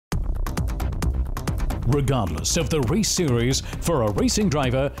Regardless of the race series, for a racing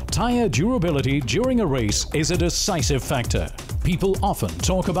driver, tyre durability during a race is a decisive factor. People often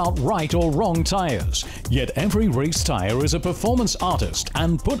talk about right or wrong tyres, yet every race tyre is a performance artist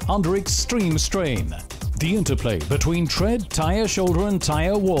and put under extreme strain. The interplay between tread, tyre shoulder and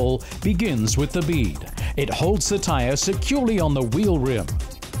tyre wall begins with the bead. It holds the tyre securely on the wheel rim.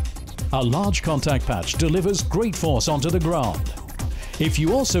 A large contact patch delivers great force onto the ground. If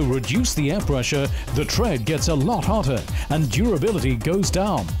you also reduce the air pressure, the tread gets a lot hotter and durability goes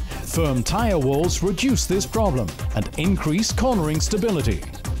down. Firm tyre walls reduce this problem and increase cornering stability.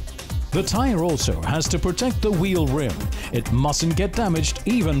 The tyre also has to protect the wheel rim. It mustn't get damaged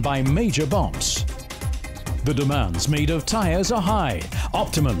even by major bumps. The demands made of tyres are high.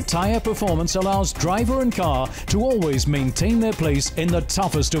 Optimum tyre performance allows driver and car to always maintain their place in the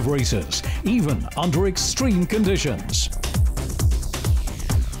toughest of races, even under extreme conditions.